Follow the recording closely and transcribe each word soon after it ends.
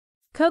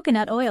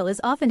Coconut oil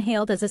is often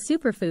hailed as a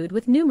superfood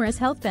with numerous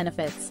health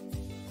benefits.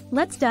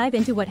 Let's dive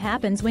into what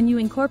happens when you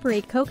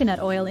incorporate coconut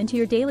oil into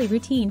your daily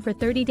routine for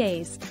 30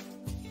 days.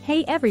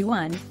 Hey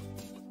everyone!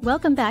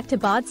 Welcome back to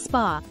Bod's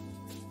Spa.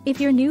 If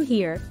you're new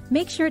here,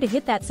 make sure to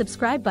hit that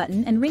subscribe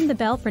button and ring the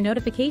bell for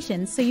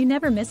notifications so you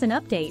never miss an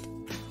update.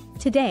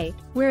 Today,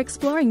 we're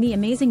exploring the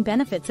amazing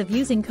benefits of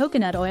using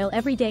coconut oil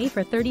every day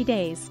for 30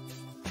 days.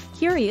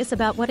 Curious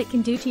about what it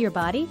can do to your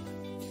body?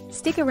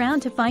 Stick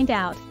around to find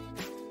out.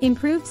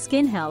 Improved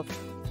skin health.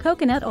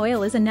 Coconut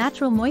oil is a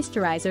natural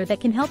moisturizer that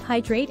can help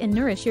hydrate and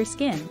nourish your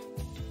skin.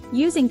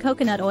 Using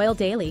coconut oil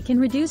daily can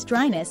reduce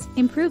dryness,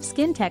 improve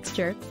skin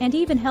texture, and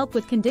even help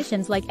with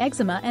conditions like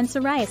eczema and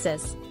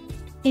psoriasis.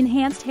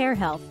 Enhanced hair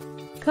health.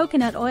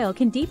 Coconut oil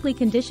can deeply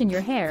condition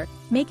your hair,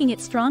 making it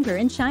stronger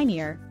and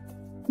shinier.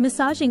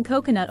 Massaging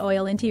coconut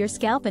oil into your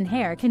scalp and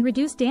hair can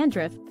reduce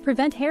dandruff,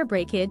 prevent hair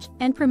breakage,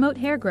 and promote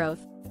hair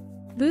growth.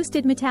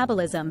 Boosted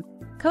metabolism.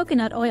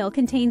 Coconut oil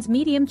contains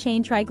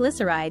medium-chain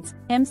triglycerides,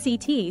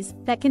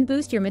 MCTs, that can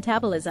boost your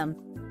metabolism.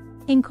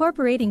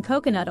 Incorporating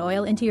coconut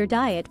oil into your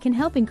diet can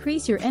help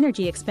increase your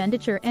energy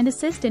expenditure and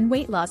assist in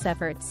weight loss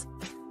efforts.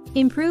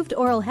 Improved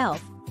oral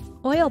health.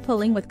 Oil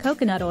pulling with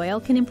coconut oil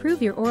can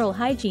improve your oral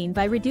hygiene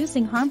by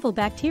reducing harmful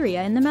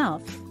bacteria in the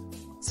mouth.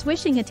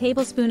 Swishing a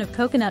tablespoon of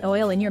coconut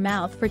oil in your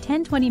mouth for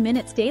 10-20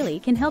 minutes daily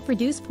can help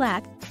reduce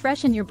plaque,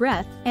 freshen your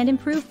breath, and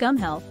improve gum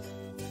health.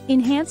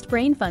 Enhanced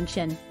brain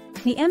function.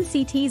 The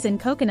MCTs in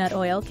coconut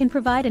oil can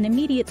provide an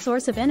immediate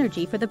source of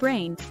energy for the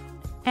brain.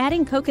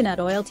 Adding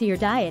coconut oil to your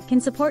diet can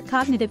support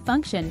cognitive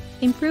function,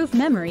 improve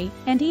memory,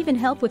 and even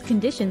help with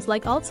conditions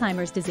like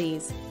Alzheimer's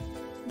disease.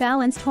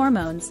 Balanced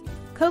hormones.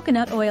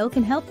 Coconut oil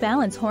can help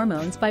balance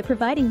hormones by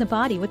providing the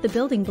body with the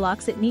building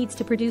blocks it needs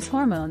to produce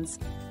hormones.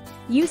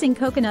 Using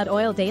coconut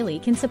oil daily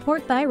can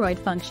support thyroid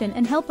function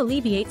and help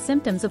alleviate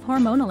symptoms of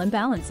hormonal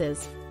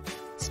imbalances.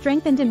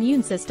 Strengthened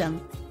immune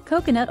system.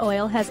 Coconut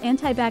oil has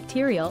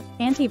antibacterial,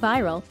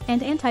 antiviral,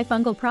 and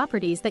antifungal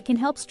properties that can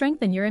help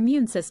strengthen your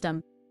immune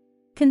system.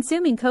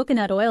 Consuming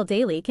coconut oil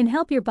daily can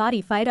help your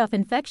body fight off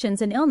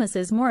infections and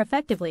illnesses more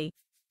effectively.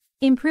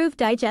 Improved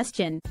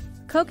digestion.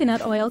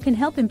 Coconut oil can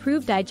help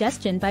improve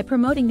digestion by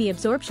promoting the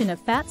absorption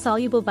of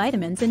fat-soluble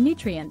vitamins and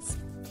nutrients.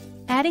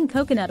 Adding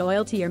coconut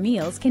oil to your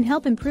meals can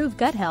help improve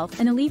gut health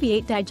and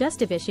alleviate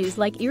digestive issues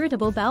like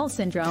irritable bowel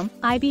syndrome,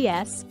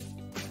 IBS.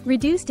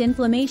 Reduced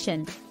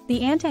inflammation.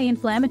 The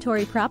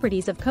anti-inflammatory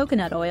properties of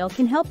coconut oil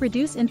can help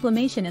reduce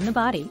inflammation in the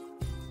body.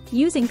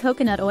 Using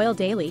coconut oil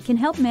daily can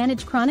help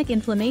manage chronic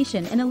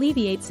inflammation and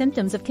alleviate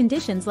symptoms of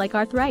conditions like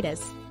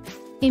arthritis.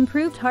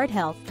 Improved heart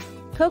health.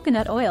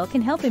 Coconut oil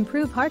can help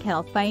improve heart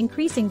health by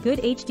increasing good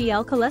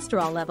HDL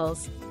cholesterol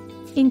levels.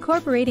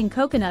 Incorporating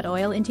coconut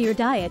oil into your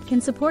diet can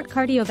support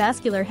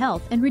cardiovascular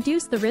health and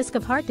reduce the risk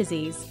of heart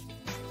disease.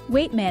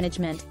 Weight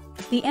management.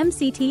 The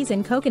MCTs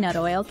in coconut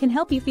oil can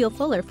help you feel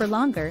fuller for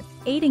longer,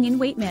 aiding in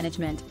weight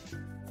management.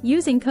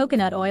 Using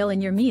coconut oil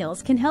in your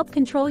meals can help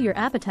control your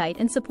appetite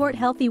and support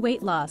healthy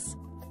weight loss.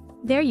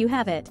 There you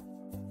have it.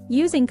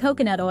 Using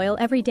coconut oil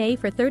every day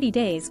for 30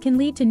 days can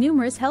lead to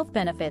numerous health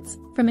benefits,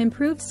 from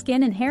improved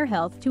skin and hair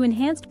health to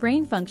enhanced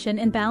brain function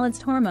and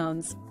balanced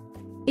hormones.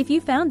 If you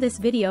found this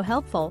video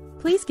helpful,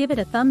 please give it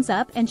a thumbs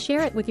up and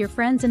share it with your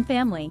friends and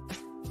family.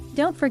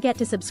 Don't forget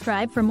to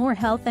subscribe for more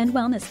health and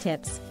wellness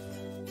tips.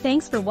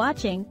 Thanks for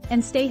watching,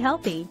 and stay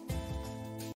healthy.